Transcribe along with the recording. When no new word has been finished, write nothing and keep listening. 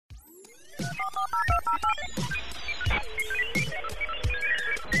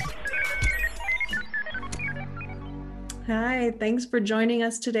Hi, thanks for joining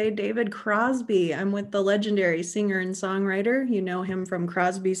us today, David Crosby. I'm with the legendary singer and songwriter. You know him from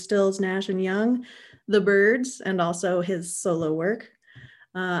Crosby, Stills, Nash and Young, The Byrds, and also his solo work.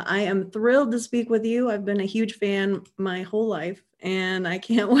 I am thrilled to speak with you. I've been a huge fan my whole life, and I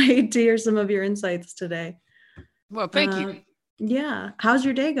can't wait to hear some of your insights today. Well, thank you. Yeah, how's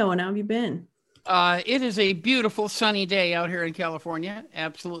your day going? How have you been? It is a beautiful sunny day out here in California.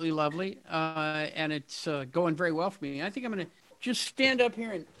 Absolutely lovely. And it's going very well for me. I think I'm going to just stand up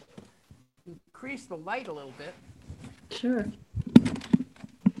here and increase the light a little bit. Sure.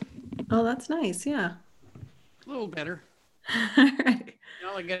 Oh, that's nice. Yeah. A little better. All right.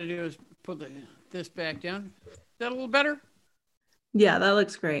 All I got to do is put this back down. Is that a little better? Yeah, that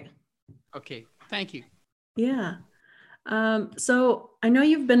looks great. Okay. Thank you. Yeah. So I know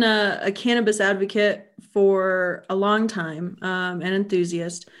you've been a cannabis advocate for a long time, an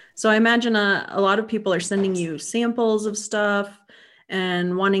enthusiast. So I imagine a lot of people are sending you samples of stuff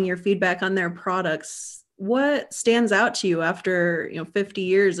and wanting your feedback on their products. What stands out to you after, 50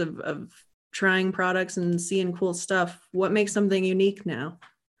 years of trying products and seeing cool stuff? What makes something unique now?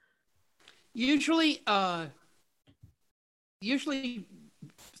 Usually, usually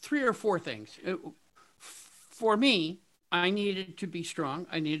three or four things. For me, I needed to be strong.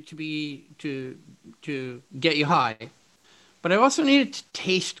 I needed to be to get you high, but I also needed to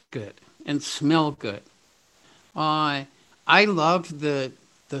taste good and smell good. I loved the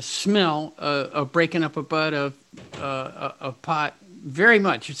smell of breaking up a bud of pot very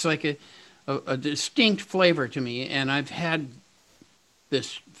much. It's like a distinct flavor to me, and I've had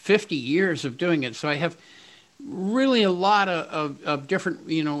this 50 years of doing it, so I have really a lot of different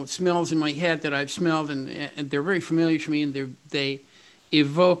smells in my head that I've smelled, and they're very familiar to me, and they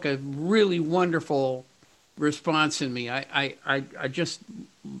evoke a really wonderful response in me. I just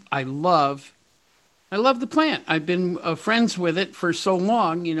I love the plant. I've been friends with it for so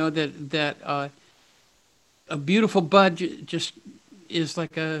long, that a beautiful bud just is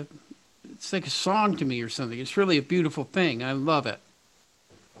like it's like a song to me or something. It's really a beautiful thing. I love it.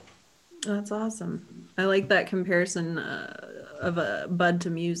 That's awesome. I like that comparison of a bud to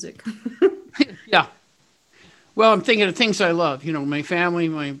music. Yeah. Well, I'm thinking of things I love. My family,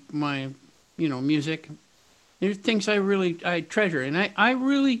 my music. There's things I treasure, and I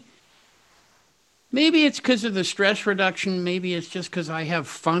really. Maybe it's because of the stress reduction. Maybe it's just because I have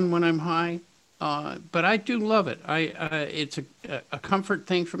fun when I'm high. But I do love it. It's a comfort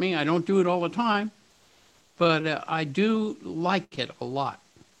thing for me. I don't do it all the time, but I do like it a lot.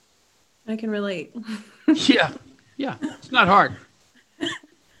 I can relate. Yeah, yeah. It's not hard.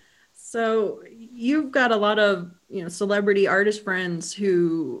 So you've got a lot of, celebrity artist friends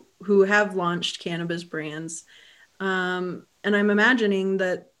who have launched cannabis brands. And I'm imagining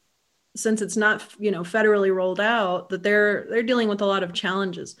that since it's not, federally rolled out, that they're dealing with a lot of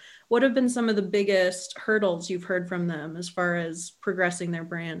challenges. What have been some of the biggest hurdles you've heard from them as far as progressing their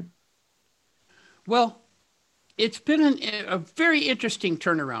brand? Well, it's been a very interesting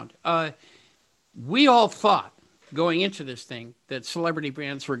turnaround. We all thought going into this thing that celebrity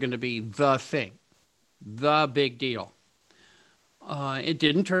brands were going to be the thing, the big deal. It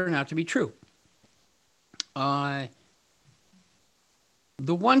didn't turn out to be true. Uh,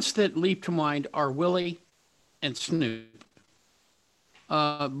 the ones that leap to mind are Willie and Snoop.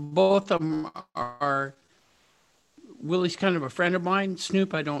 Both of them are. Willie's kind of a friend of mine.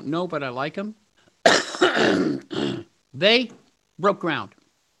 Snoop, I don't know, but I like him. They broke ground.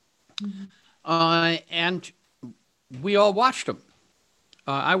 And we all watched them.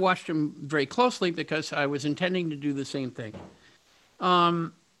 I watched them very closely because I was intending to do the same thing.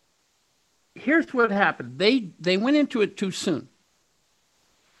 Here's what happened. They went into it too soon.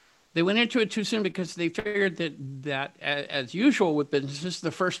 They went into it too soon because they figured that as usual with businesses,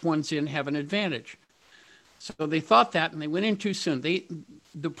 the first ones in have an advantage. So they thought that, and they went in too soon.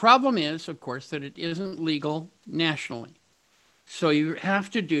 The problem is, of course, that it isn't legal nationally. So you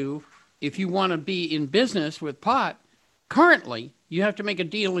have to do, if you want to be in business with pot, currently, you have to make a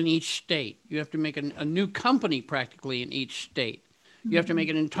deal in each state. You have to make a new company practically in each state. You have to make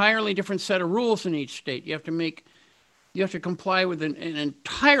an entirely different set of rules in each state. You have to comply with an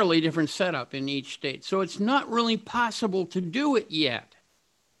entirely different setup in each state. So it's not really possible to do it yet.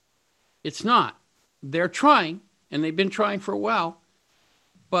 It's not. They're trying, and they've been trying for a while,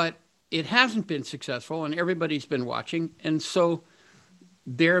 but it hasn't been successful, and everybody's been watching. And so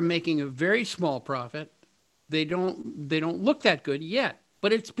they're making a very small profit. They don't look that good yet,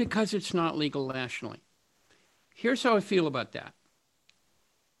 but it's because it's not legal nationally. Here's how I feel about that.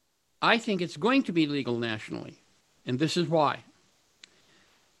 I think it's going to be legal nationally. And this is why.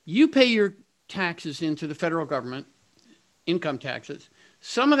 You pay your taxes into the federal government, income taxes.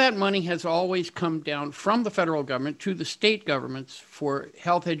 Some of that money has always come down from the federal government to the state governments for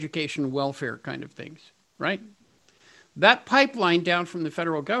health, education, welfare kind of things, right? That pipeline down from the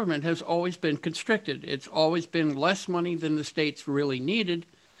federal government has always been constricted. It's always been less money than the states really needed,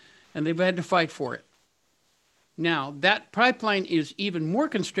 and they've had to fight for it. Now, that pipeline is even more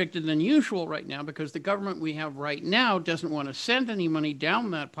constricted than usual right now because the government we have right now doesn't want to send any money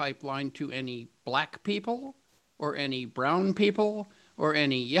down that pipeline to any black people or any brown people or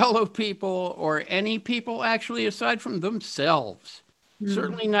any yellow people or any people actually aside from themselves.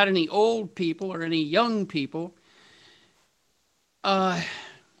 Certainly not any old people or any young people. So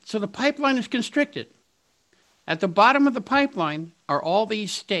the pipeline is constricted. At the bottom of the pipeline are all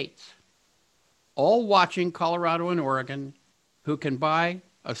these states, all watching Colorado and Oregon, who can buy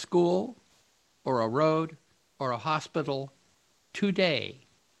a school or a road or a hospital today,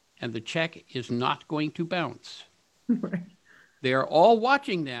 and the check is not going to bounce. Right. They are all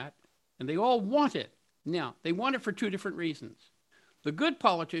watching that, and they all want it. Now, they want it for two different reasons. The good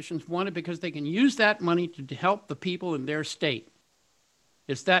politicians want it because they can use that money to help the people in their state.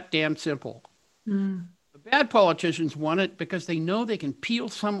 It's that damn simple. The bad politicians want it because they know they can peel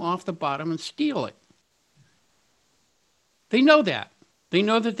some off the bottom and steal it. They know that. They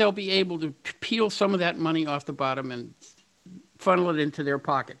know that they'll be able to peel some of that money off the bottom and funnel it into their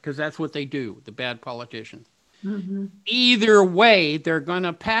pocket, because that's what they do, the bad politicians. Either way, they're going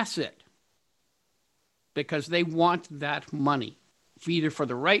to pass it because they want that money. Either for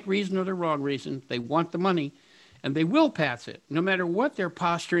the right reason or the wrong reason, they want the money. And they will pass it, no matter what their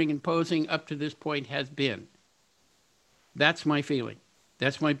posturing and posing up to this point has been. That's my feeling.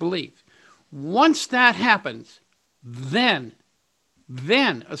 That's my belief. Once that happens, then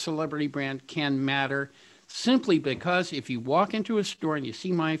a celebrity brand can matter, simply because if you walk into a store and you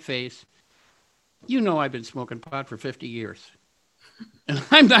see my face, you know I've been smoking pot for 50 years. And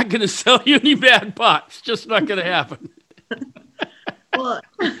I'm not going to sell you any bad pot. It's just not going to happen. Well,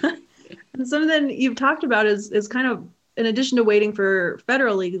 something you've talked about is kind of, in addition to waiting for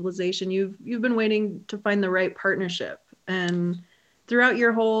federal legalization, you've been waiting to find the right partnership. And throughout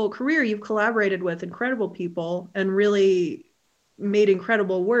your whole career, you've collaborated with incredible people and really made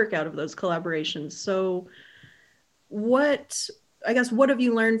incredible work out of those collaborations. So what have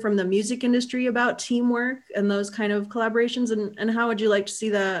you learned from the music industry about teamwork and those kind of collaborations? And how would you like to see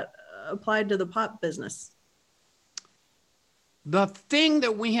that applied to the pop business? The thing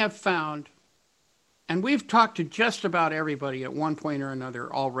that we have found, and we've talked to just about everybody at one point or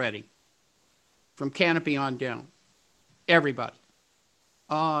another already, from Canopy on down, everybody.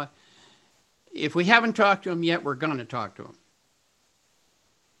 If we haven't talked to them yet, we're going to talk to them.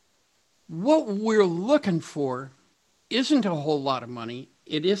 What we're looking for isn't a whole lot of money.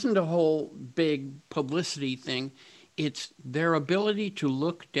 It isn't a whole big publicity thing. It's their ability to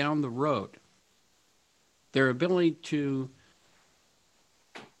look down the road, their ability to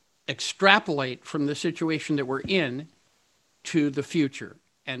extrapolate from the situation that we're in to the future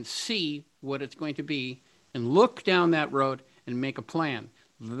and see what it's going to be and look down that road and make a plan.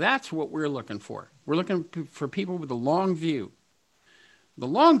 That's what we're looking for. We're looking for people with a long view. The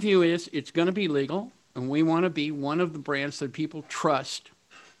long view is it's going to be legal, and we want to be one of the brands that people trust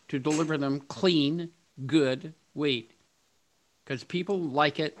to deliver them clean, good weed, because people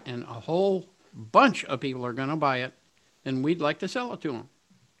like it and a whole bunch of people are going to buy it, and we'd like to sell it to them.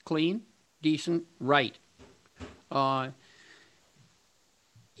 Clean, decent, right.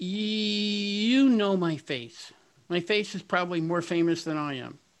 You know my face. My face is probably more famous than I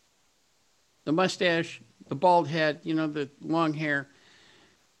am. The mustache, the bald head, the long hair.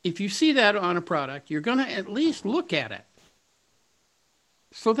 If you see that on a product, you're going to at least look at it.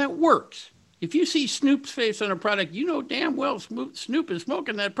 So that works. If you see Snoop's face on a product, you know damn well Snoop is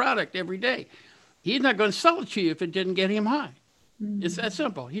smoking that product every day. He's not going to sell it to you if it didn't get him high. It's that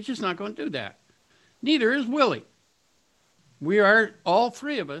simple. He's just not going to do that. Neither is Willie. We are, all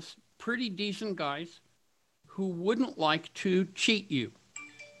three of us, pretty decent guys who wouldn't like to cheat you.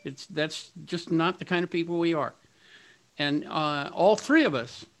 That's just not the kind of people we are. And all three of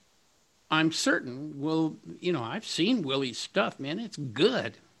us, I'm certain, will, I've seen Willie's stuff, man. It's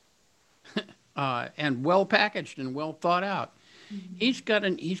good. And well packaged and well thought out. He's got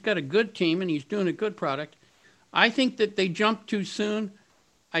a good team and he's doing a good product. I think that they jumped too soon.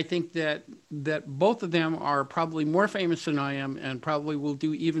 I think that both of them are probably more famous than I am and probably will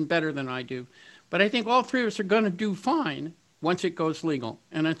do even better than I do. But I think all three of us are going to do fine once it goes legal.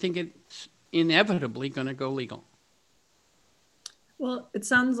 And I think it's inevitably going to go legal. Well, it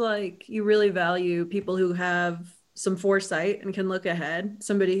sounds like you really value people who have some foresight and can look ahead,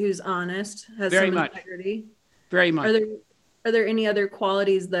 somebody who's honest, has Very some much, integrity. very Are much. there any other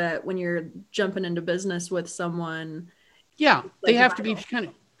qualities that when you're jumping into business with someone, Yeah, they like have to be vital? kind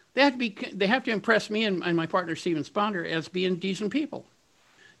of, they have to impress me and my partner Steven Sponder as being decent people.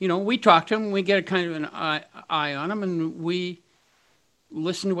 You know, we talk to them, we get a kind of an eye on them, and we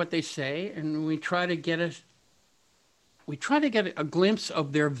listen to what they say, and we try to get a glimpse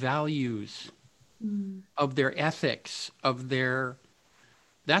of their values, Mm. of their ethics, of their.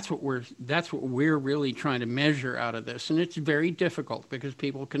 That's what we're really trying to measure out of this, and it's very difficult because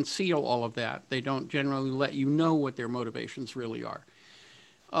people conceal all of that. They don't generally let you know what their motivations really are.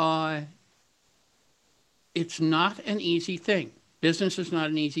 Uh, it's not an easy thing. Business is not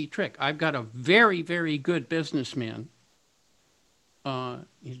an easy trick. I've got a very, very good businessman.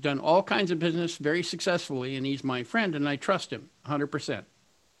 He's done all kinds of business very successfully, and he's my friend, and I trust him 100%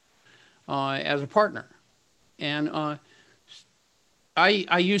 as a partner. And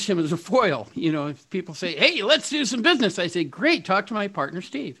I use him as a foil. You know, if people say, "Hey, let's do some business," I say, "Great, talk to my partner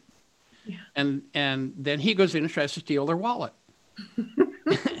Steve." Yeah. And then he goes in and tries to steal their wallet,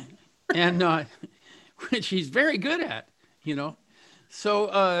 and which he's very good at. You know,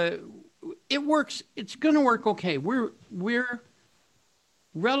 so it works. It's going to work okay. We're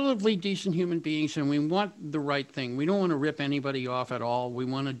relatively decent human beings, and we want the right thing. We don't want to rip anybody off at all. We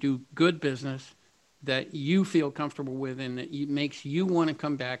want to do good business that you feel comfortable with and that makes you want to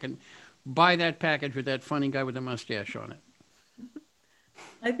come back and buy that package with that funny guy with the mustache on it.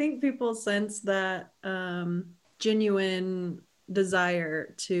 I think people sense that genuine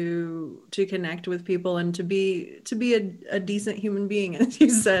desire to connect with people and to be a decent human being, as you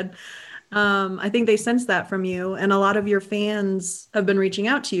said. I think they sense that from you, and a lot of your fans have been reaching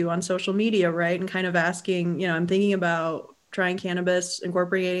out to you on social media, right? And kind of asking, I'm thinking about trying cannabis,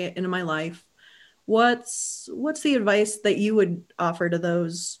 incorporating it into my life. What's the advice that you would offer to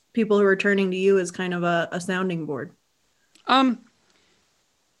those people who are turning to you as kind of a sounding board? Um,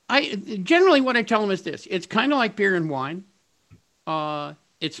 I generally what I tell them is this: it's kind of like beer and wine.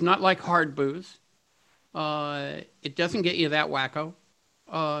 It's not like hard booze. It doesn't get you that wacko.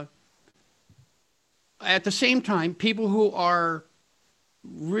 Uh, at the same time, people who are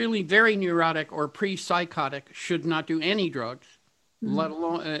really very neurotic or pre-psychotic should not do any drugs, let Mhm.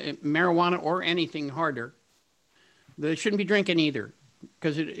 alone marijuana or anything harder. They shouldn't be drinking either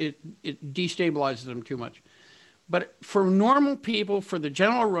because it destabilizes them too much. But for normal people, for the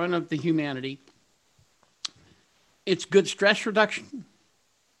general run of the humanity, it's good stress reduction.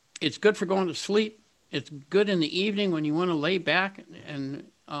 It's good for going to sleep. It's good in the evening when you want to lay back and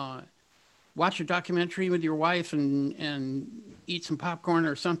watch a documentary with your wife and eat some popcorn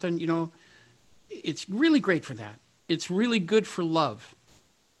or something. You know, it's really great for that. It's really good for love.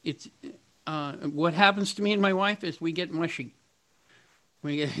 It's what happens to me and my wife is we get mushy.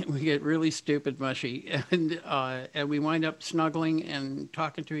 We get really stupid mushy, and we wind up snuggling and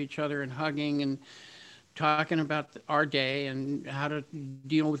talking to each other and hugging and talking about our day and how to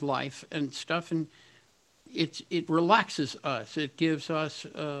deal with life and stuff. And it relaxes us. It gives us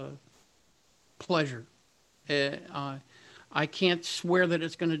pleasure. I can't swear that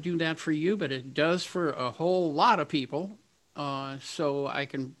it's going to do that for you, but it does for a whole lot of people. So I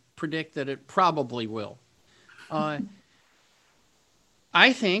can predict that it probably will. Uh,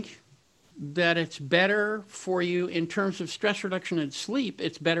 I think that it's better for you in terms of stress reduction and sleep.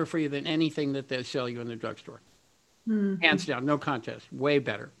 It's better for you than anything that they sell you in the drugstore. Hands Mhm. down, no contest. Way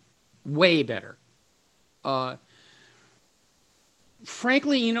better. Way better. Uh,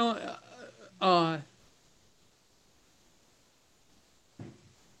 frankly, uh,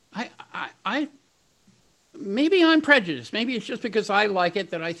 I maybe I'm prejudiced. Maybe it's just because I like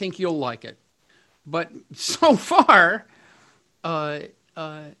it that I think you'll like it. But so far, uh,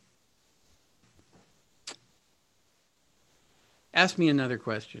 uh, ask me another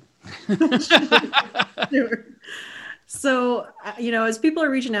question. Sure. So, as people are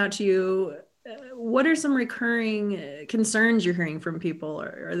reaching out to you, what are some recurring concerns you're hearing from people?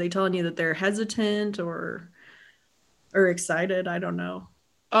 Or are they telling you that they're hesitant or excited? I don't know.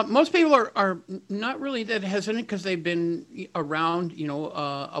 Most people are not really that hesitant because they've been around,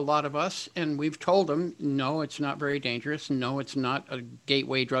 a lot of us, and we've told them, no, it's not very dangerous. No, it's not a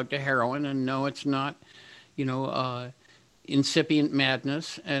gateway drug to heroin, and no, it's not, you know, incipient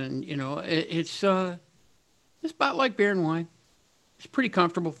madness, and it's about like beer and wine. It's a pretty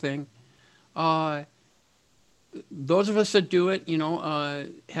comfortable thing. Uh, those of us that do it,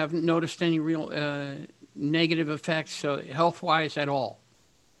 haven't noticed any real negative effects health wise at all.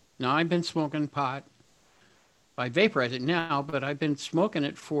 Now, I've been smoking pot I vaporize it now, but I've been smoking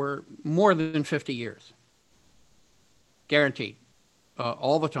it for more than 50 years. Guaranteed.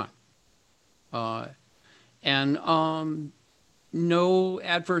 All the time. And no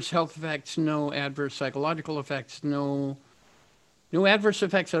adverse health effects, no adverse psychological effects, no adverse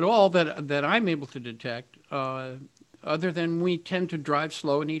effects at all that I'm able to detect, other than we tend to drive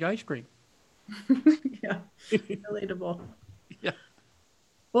slow and eat ice cream. Yeah, relatable. Yeah.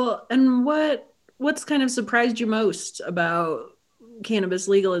 Well, and what's kind of surprised you most about cannabis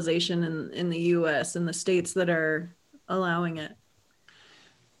legalization in the US and the states that are allowing it?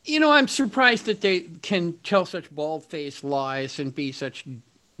 You know, I'm surprised that they can tell such bald-faced lies and be such,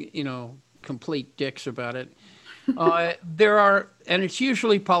 complete dicks about it. There are, and it's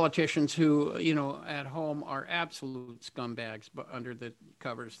usually politicians who, at home are absolute scumbags, but under the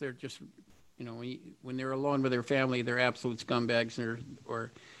covers, they're just, when they're alone with their family, they're absolute scumbags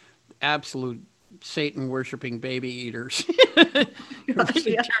or absolute Satan worshiping baby eaters.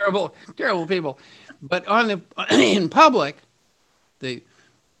 Really Yeah. terrible, terrible people. But in public, they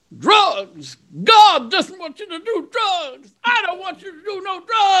drugs. God doesn't want you to do drugs. I don't want you to do no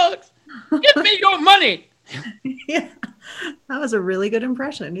drugs. Give me your money. Yeah, that was a really good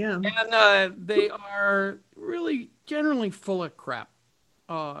impression. Yeah. And they are really generally full of crap.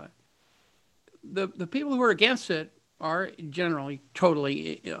 The people who are against it are generally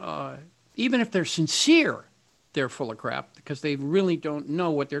totally, even if they're sincere, they're full of crap because they really don't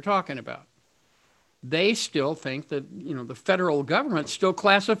know what they're talking about. They still think that, the federal government still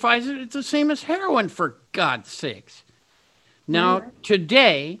classifies it as the same as heroin, for God's sakes. Now,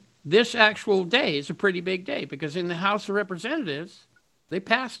 today, this actual day is a pretty big day because in the House of Representatives, they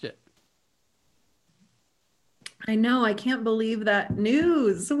passed it. I know. I can't believe that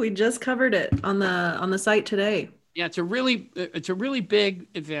news. We just covered it on the site today. Yeah, it's a really big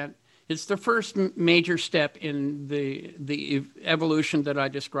event. It's the first major step in the evolution that I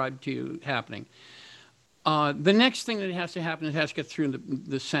described to you happening. The next thing that has to happen, it has to get through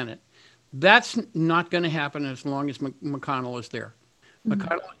the Senate. That's not going to happen as long as McConnell is there. Mm-hmm.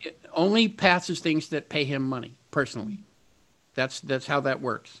 McConnell only passes things that pay him money personally. That's how that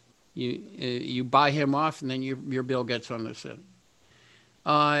works. You buy him off, and then your bill gets on the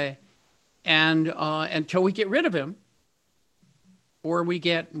Senate. And until we get rid of him, or we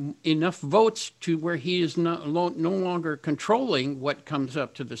get enough votes to where he is no longer controlling what comes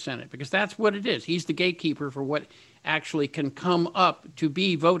up to the Senate, because that's what it is. He's the gatekeeper for what actually can come up to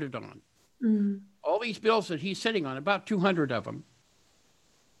be voted on. Mm-hmm. All these bills that he's sitting on, about 200 of them,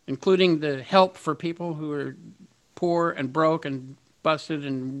 including the help for people who are poor and broke and busted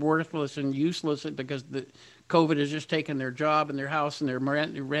and worthless and useless because the COVID has just taken their job and their house and their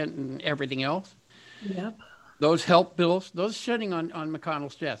rent and everything else. Yep. Those help bills, those sitting on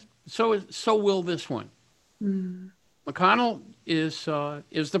McConnell's desk. So will this one. Mm. McConnell is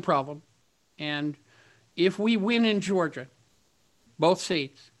the problem. And if we win in Georgia, both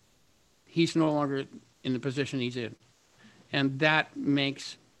seats, he's no longer in the position he's in. And that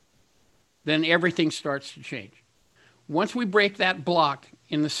makes, then everything starts to change. Once we break that block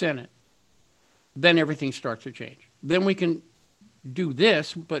in the Senate, then everything starts to change. Then we can do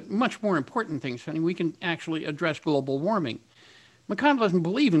this, but much more important things, honey. We can actually address global warming. McConnell doesn't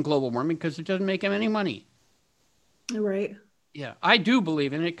believe in global warming because it doesn't make him any money. Right. Yeah, I do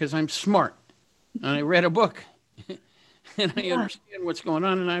believe in it because I'm smart. And I read a book. And I understand what's going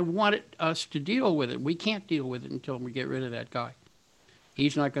on, and I wanted us to deal with it. We can't deal with it until we get rid of that guy.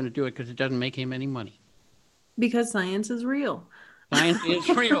 He's not going to do it because it doesn't make him any money. Because science is real. Science is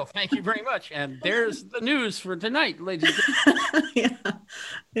real. Thank you very much. And there's the news for tonight, ladies and gentlemen. Yeah,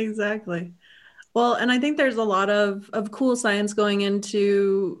 exactly. Well, and I think there's a lot of cool science going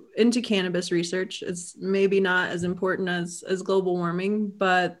into cannabis research. It's maybe not as important as global warming,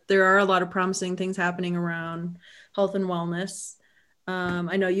 but there are a lot of promising things happening around health and wellness.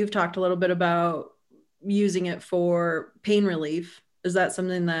 I know you've talked a little bit about using it for pain relief. Is that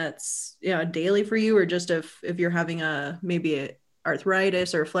something that's daily for you, or just if you're having maybe a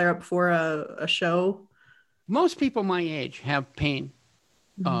arthritis or a flare up before a show? Most people my age have pain,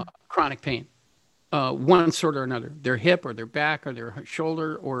 chronic pain, one sort or another. Their hip or their back or their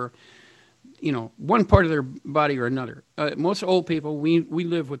shoulder or, one part of their body or another. Most old people, we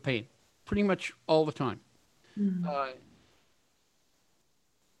live with pain pretty much all the time. Mm-hmm.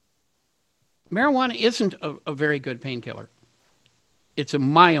 Marijuana isn't a very good painkiller. It's a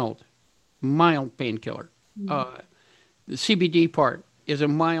mild painkiller. Mm-hmm. The CBD part is a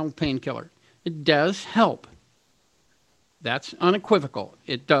mild painkiller. It does help. That's unequivocal.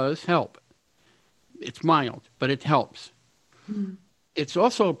 It does help. It's mild, but it helps. Mm-hmm. It's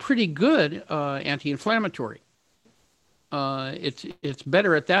also a pretty good anti-inflammatory. It's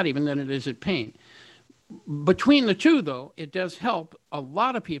better at that even than it is at pain. Between the two, though, it does help a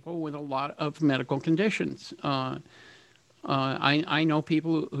lot of people with a lot of medical conditions. I know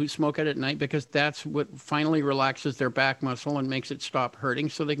people who smoke it at night because that's what finally relaxes their back muscle and makes it stop hurting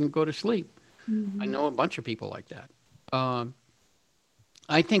so they can go to sleep. I know a bunch of people like that.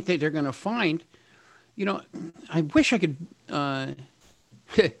 I think that they're going to find, I wish I could,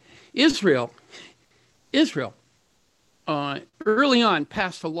 Israel early on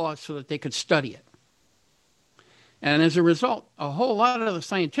passed a law so that they could study it. And as a result, a whole lot of the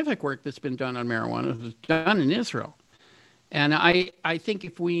scientific work that's been done on marijuana was done in Israel. And I think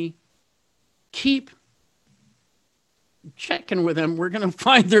if we keep checking with them, we're going to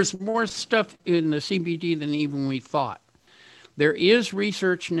find there's more stuff in the CBD than even we thought. There is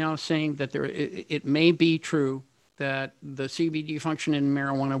research now saying that it may be true that the CBD function in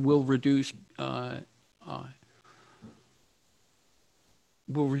marijuana will reduce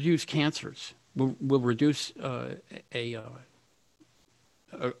cancers, will reduce a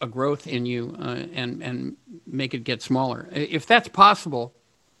growth in you and make it get smaller. If that's possible,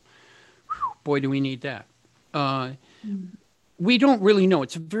 boy, do we need that. We don't really know.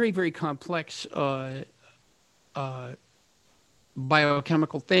 It's a very, very complex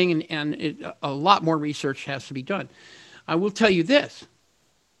biochemical thing, and a lot more research has to be done. I will tell you this.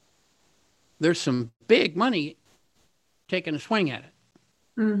 There's some big money taking a swing at it.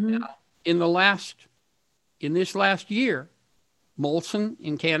 Mm-hmm. In this last year, Molson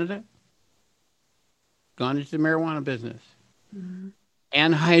in Canada gone into the marijuana business. Mm-hmm.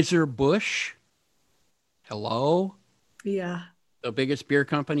 Anheuser-Busch, hello? Yeah. The biggest beer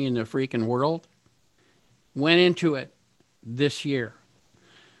company in the freaking world, went into it this year.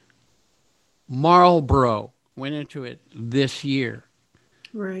 Marlboro went into it this year.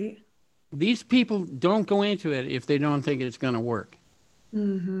 Right. These people don't go into it if they don't think it's going to work.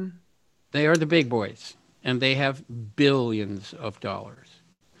 Mm-hmm. They are the big boys, and they have billions of dollars.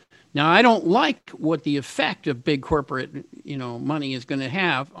 Now, I don't like what the effect of big corporate, money is going to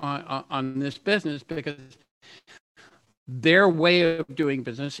have on this business, because their way of doing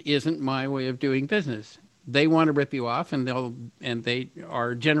business isn't my way of doing business. They want to rip you off, and they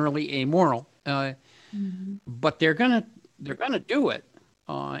are generally amoral, but they're gonna do it,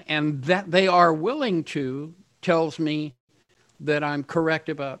 and that they are willing to tells me that I'm correct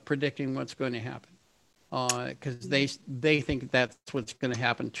about predicting what's going to happen. Because they think that's what's going to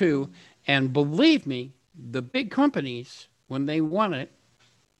happen too. And believe me, the big companies, when they want it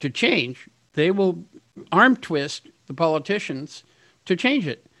to change, they will arm twist the politicians to change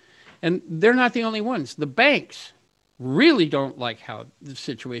it. And they're not the only ones. The banks really don't like how the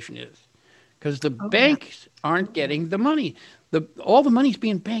situation is, because the banks aren't getting the money. All the money's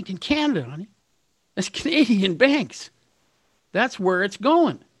being banked in Canada, honey. That's Canadian banks. That's where it's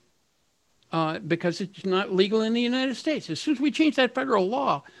going. Because it's not legal in the United States. As soon as we change that federal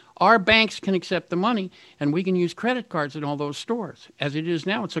law, our banks can accept the money, and we can use credit cards in all those stores. As it is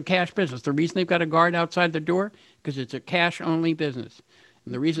now, it's a cash business. The reason they've got a guard outside the door, because it's a cash-only business.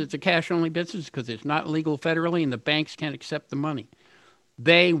 And the reason it's a cash-only business is because it's not legal federally, and the banks can't accept the money.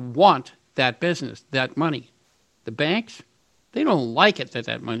 They want that business, that money. The banks, they don't like it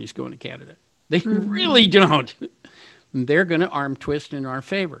that money's going to Canada. They really don't. They're going to arm twist in our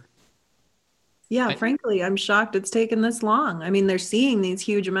favor. Yeah, frankly, I'm shocked it's taken this long. I mean, they're seeing these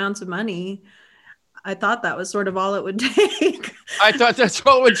huge amounts of money. I thought that was sort of all it would take. I thought that's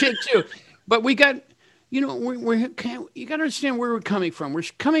all it would take too. But we got, you got to understand where we're coming from. We're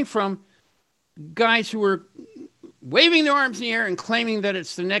coming from guys who are waving their arms in the air and claiming that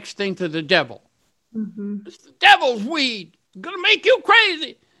it's the next thing to the devil. Mm-hmm. It's the devil's weed. It's going to make you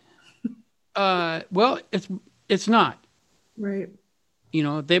crazy. Well, it's not. Right.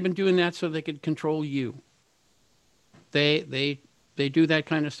 They've been doing that so they could control you. They do that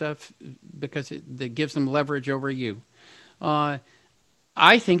kind of stuff because it gives them leverage over you. I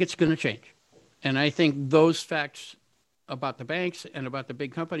think it's going to change. And I think those facts about the banks and about the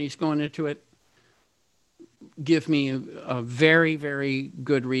big companies going into it give me a very, very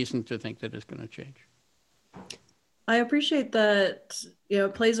good reason to think that it's going to change. I appreciate that,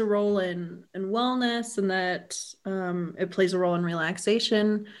 it plays a role in wellness, and that it plays a role in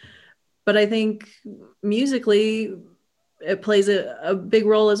relaxation. But I think musically, it plays a big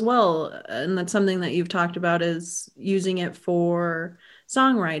role as well. And that's something that you've talked about, is using it for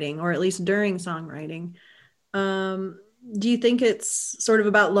songwriting, or at least during songwriting. Do you think it's sort of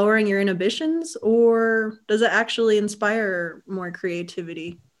about lowering your inhibitions, or does it actually inspire more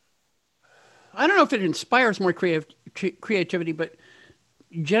creativity? I don't know if it inspires more creativity, but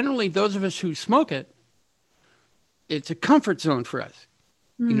generally those of us who smoke it, it's a comfort zone for us,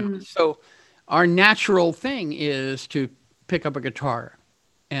 you know. So our natural thing is to pick up a guitar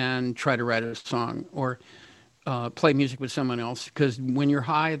and try to write a song or play music with someone else, because when you're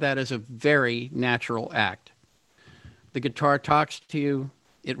high, that is a very natural act. The guitar talks to you,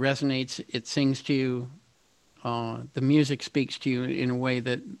 it resonates, it sings to you. The music speaks to you in a way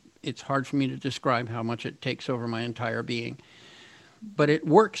that it's hard for me to describe how much it takes over my entire being. But it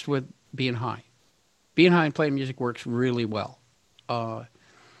works with being high. Being high and playing music works really well.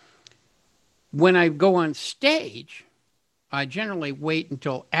 When I go on stage, I generally wait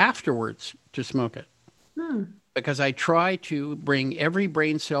until afterwards to smoke it. Because I try to bring every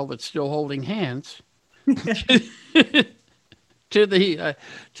brain cell that's still holding hands to the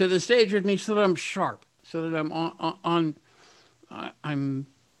stage with me, so that I'm sharp, so that I'm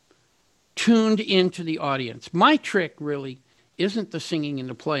tuned into the audience. My trick really isn't the singing and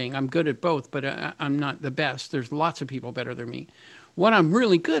the playing. I'm good at both, but I'm not the best. There's lots of people better than me. What I'm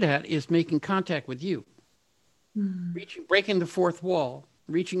really good at is making contact with you, breaking the fourth wall,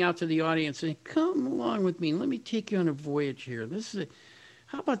 reaching out to the audience and saying, come along with me. Let me take you on a voyage here.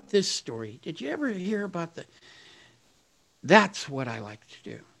 How about this story? Did you ever hear about That's what I like to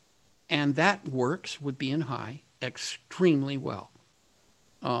do. And that works with being high extremely well.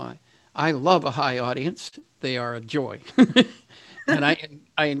 I love a high audience. They are a joy. And I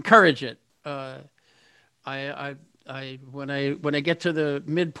encourage it. When I get to the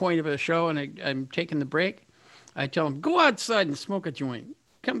midpoint of a show and I'm taking the break, I tell them, go outside and smoke a joint.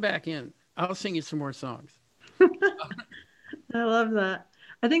 Come back in. I'll sing you some more songs. I love that.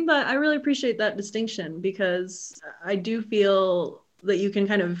 I think that I really appreciate that distinction, because I do feel that you can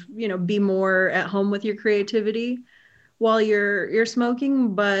kind of, be more at home with your creativity while you're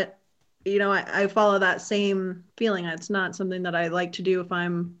smoking. But, I follow that same feeling. It's not something that I like to do if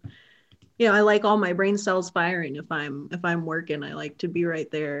I'm, I like all my brain cells firing. If I'm working, I like to be right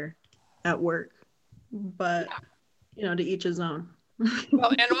there at work. But, to each his own. Well,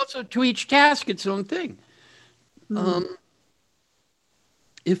 and also to each task its own thing.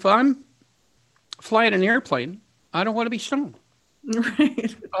 If I'm flying an airplane, I don't want to be stoned.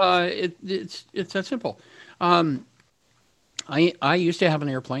 Right. It's that simple. I used to have an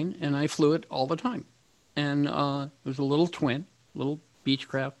airplane, and I flew it all the time. And it was a little twin, little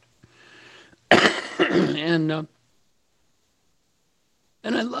Beechcraft. and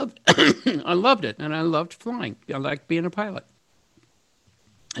I loved I loved it, and I loved flying. I liked being a pilot.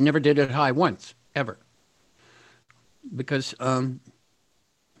 I never did it high once, ever. Because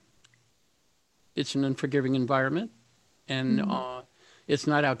it's an unforgiving environment, and it's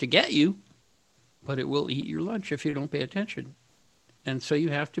not out to get you, but it will eat your lunch if you don't pay attention. And so you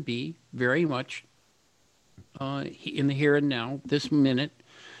have to be very much in the here and now, this minute,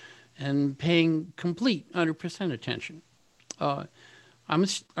 and paying complete 100% attention. I'm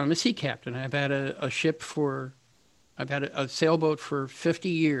a sea captain. I've had I've had a sailboat for 50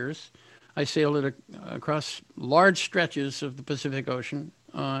 years. I sailed it across large stretches of the Pacific Ocean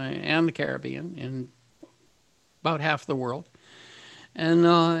and the Caribbean in about half the world. And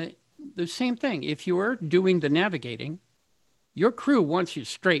the same thing. If you are doing the navigating, your crew wants you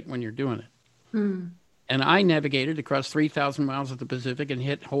straight when you're doing it. And I navigated across 3,000 miles of the Pacific and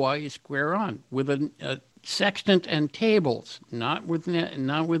hit Hawaii square on with a sextant and tables, not with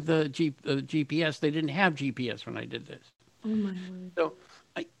the GPS. They didn't have GPS when I did this. Oh my word. So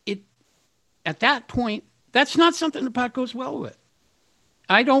at that point, that's not something the pot goes well with.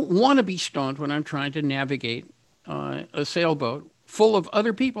 I don't want to be stoned when I'm trying to navigate a sailboat full of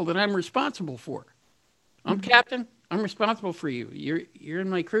other people that I'm responsible for. I'm captain. I'm responsible for you. You're in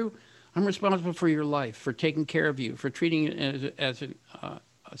my crew. I'm responsible for your life, for taking care of you, for treating it as a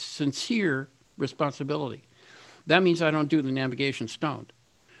sincere responsibility. That means I don't do the navigation stoned.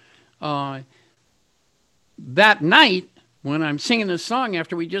 That night, when I'm singing this song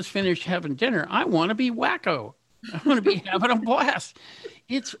after we just finished having dinner, I want to be wacko. I want to be having a blast.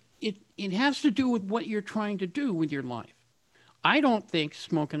 It has to do with what you're trying to do with your life. I don't think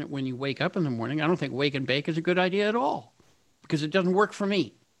smoking it when you wake up in the morning, I don't think wake and bake is a good idea at all, because it doesn't work for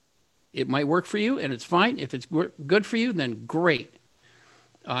me. It might work for you, and it's fine. If it's good for you, then great.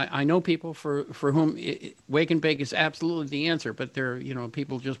 I know people for whom wake and bake is absolutely the answer, but they're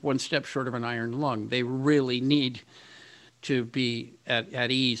people just one step short of an iron lung. They really need to be at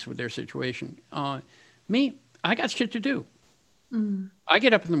ease with their situation. Me, I got shit to do. I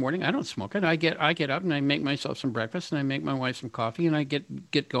get up in the morning. I don't smoke it. I get up and I make myself some breakfast, and I make my wife some coffee, and I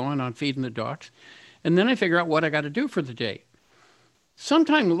get going on feeding the dogs, and then I figure out what I got to do for the day.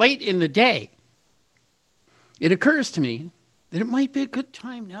 Sometime late in the day, it occurs to me that it might be a good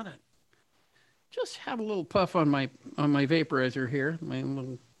time now to just have a little puff on my vaporizer here, my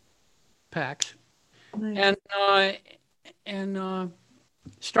little packs, Nice. and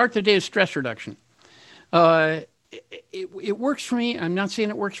start the day of stress reduction. It works for me. I'm not saying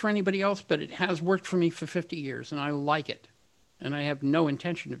it works for anybody else, but it has worked for me for 50 years, and I like it, and I have no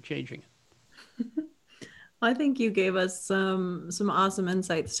intention of changing it. I think you gave us some awesome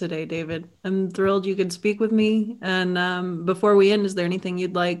insights today, David. I'm thrilled you could speak with me. And before we end, is there anything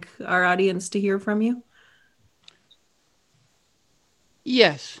you'd like our audience to hear from you?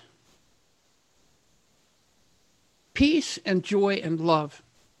 Yes. Peace and joy and love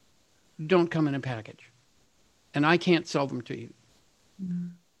don't come in a package, and I can't sell them to you.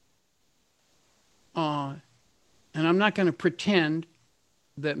 And I'm not going to pretend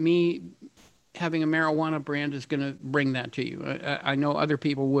that me having a marijuana brand is going to bring that to you. I know other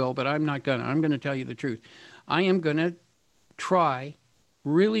people will, but I'm not going to. I'm going to tell you the truth. I am going to try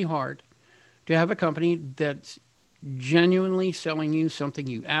really hard to have a company that's genuinely selling you something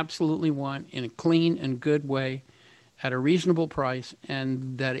you absolutely want in a clean and good way at a reasonable price,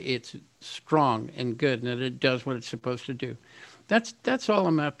 and that it's strong and good and that it does what it's supposed to do. That's all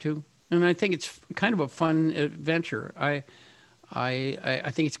I'm up to. And I think it's kind of a fun adventure. I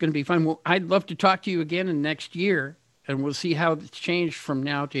think it's going to be fun. Well, I'd love to talk to you again in next year, and we'll see how it's changed from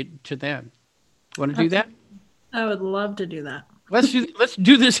now to then. Want to do that? I would love to do that. Let's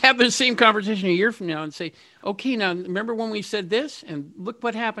do this. Have the same conversation a year from now, and say, okay, now remember when we said this, and look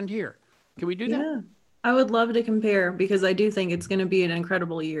what happened here. Can we do that? Yeah, I would love to compare because I do think it's going to be an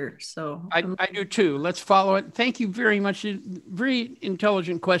incredible year. So I do too. Let's follow it. Thank you very much. Very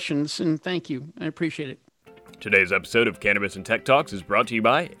intelligent questions, and thank you. I appreciate it. Today's episode of Cannabis and Tech Talks is brought to you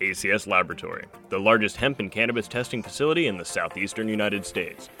by ACS Laboratory, the largest hemp and cannabis testing facility in the southeastern United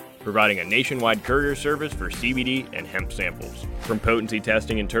States, providing a nationwide courier service for CBD and hemp samples. From potency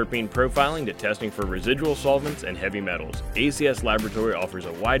testing and terpene profiling to testing for residual solvents and heavy metals, ACS Laboratory offers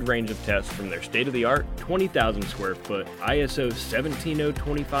a wide range of tests from their state-of-the-art 20,000 square foot ISO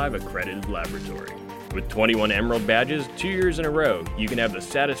 17025 accredited laboratory. With 21 Emerald badges 2 years in a row, you can have the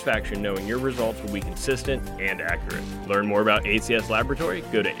satisfaction knowing your results will be consistent and accurate. Learn more about ACS Laboratory,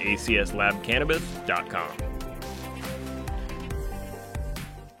 go to acslabcannabis.com.